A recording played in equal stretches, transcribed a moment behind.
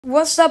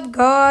What's up,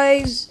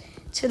 guys?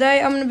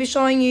 Today I'm going to be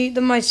showing you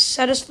the most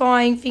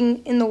satisfying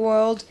thing in the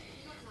world.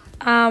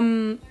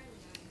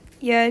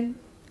 Yeah,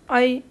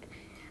 I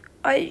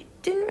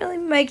didn't really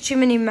make too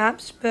many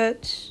maps,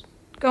 but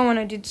go on,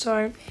 I did,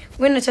 so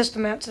we're going to test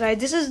them out today.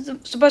 This is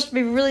supposed to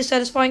be really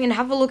satisfying, and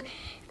have a look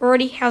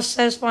already how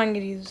satisfying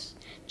it is.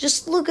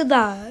 Just look at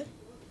that.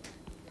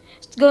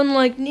 It's going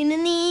like,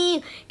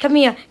 nee. Come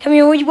here,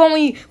 what do you want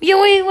me?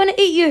 Yeah, we want to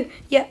eat you.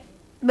 Yeah,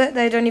 but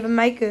they don't even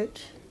make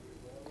it.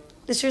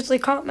 They seriously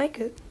can't make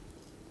it.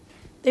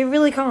 They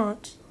really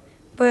can't.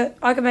 But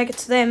I can make it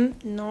to them,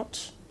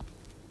 not.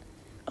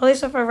 At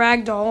least if I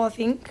ragdoll, I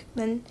think.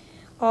 Then,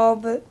 oh,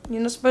 but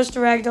you're not supposed to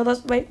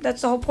ragdoll.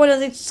 That's the whole point of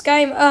this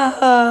game.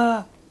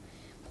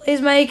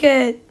 Please make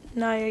it.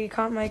 No, you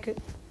can't make it.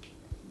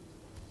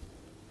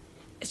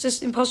 It's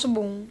just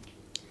impossible.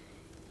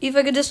 If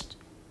I could just,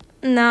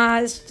 nah,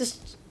 it's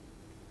just,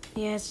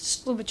 yeah, it's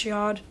just a little bit too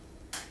hard.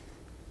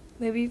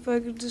 Maybe if I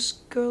could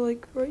just go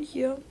like right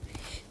here.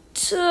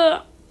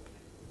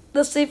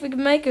 Let's see if we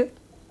can make it.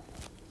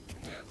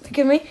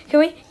 Can we?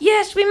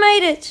 Yes, we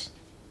made it!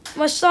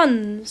 My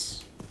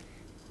sons.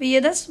 But yeah,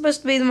 that's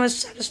supposed to be the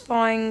most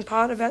satisfying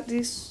part about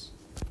this.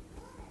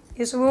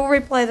 Yeah, so we'll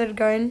replay that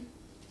again.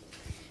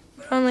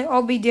 But only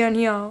I'll be down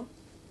here,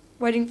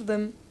 waiting for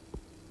them.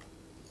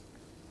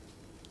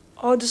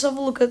 Oh, just have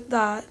a look at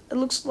that. It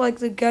looks like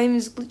the game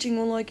is glitching,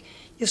 or like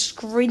your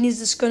screen is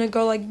just gonna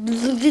go like,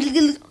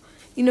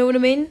 you know what I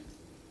mean?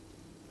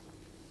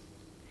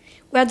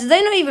 Wow, did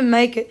they not even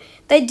make it?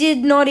 They did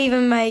not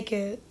even make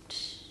it.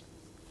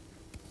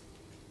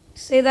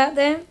 See that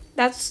there?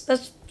 That's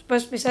supposed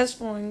to be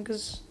satisfying,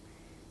 because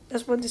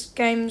that's what this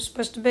game is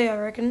supposed to be, I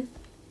reckon.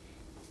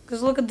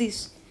 Because look at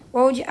this.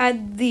 Why would you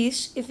add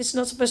this if it's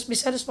not supposed to be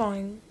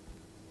satisfying?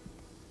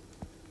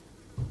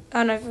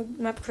 I don't know,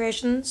 for map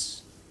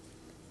creations.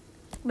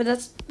 But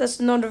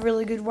that's not a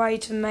really good way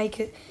to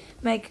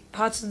make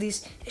parts of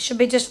this. It should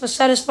be just for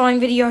satisfying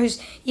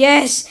videos.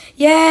 Yes!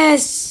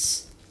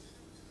 Yes!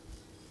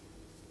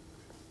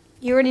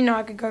 You already know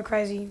I could go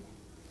crazy.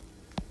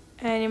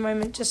 Any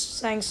moment, just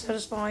saying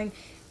satisfying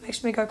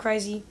makes me go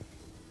crazy.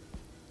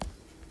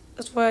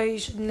 That's why you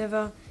should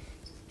never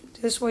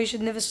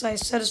say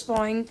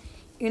satisfying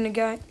in a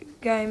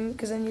game,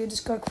 because then you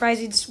just go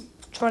crazy, just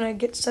trying to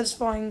get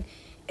satisfying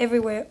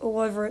everywhere, all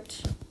over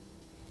it.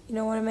 You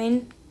know what I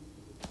mean?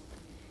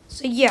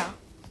 So yeah,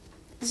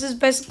 this is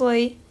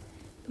basically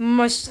the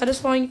most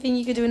satisfying thing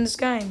you could do in this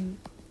game,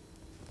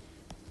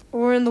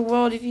 or in the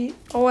world. If you,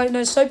 oh wait,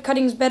 no, soap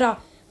cutting's better.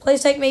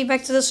 Please take me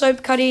back to the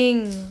soap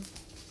cutting.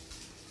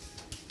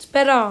 It's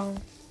better.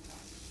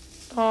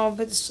 Oh,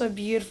 but it's so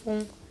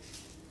beautiful.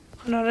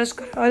 Oh, no,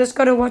 I just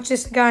gotta watch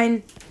this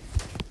again.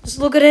 Just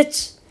look at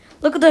it.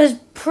 Look at those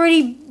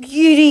pretty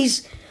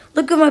beauties.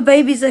 Look at my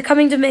babies. They're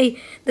coming to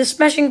me. They're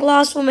smashing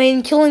glass for me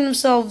and killing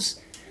themselves.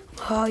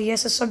 Oh,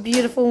 yes, it's so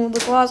beautiful.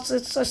 The glass,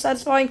 it's so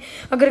satisfying.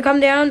 I'm gonna come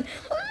down.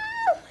 Oh,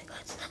 my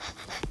God.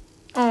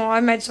 Oh, I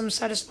made some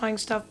satisfying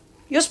stuff.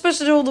 You're supposed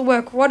to do all the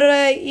work. Why did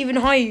I even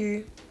hire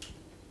you?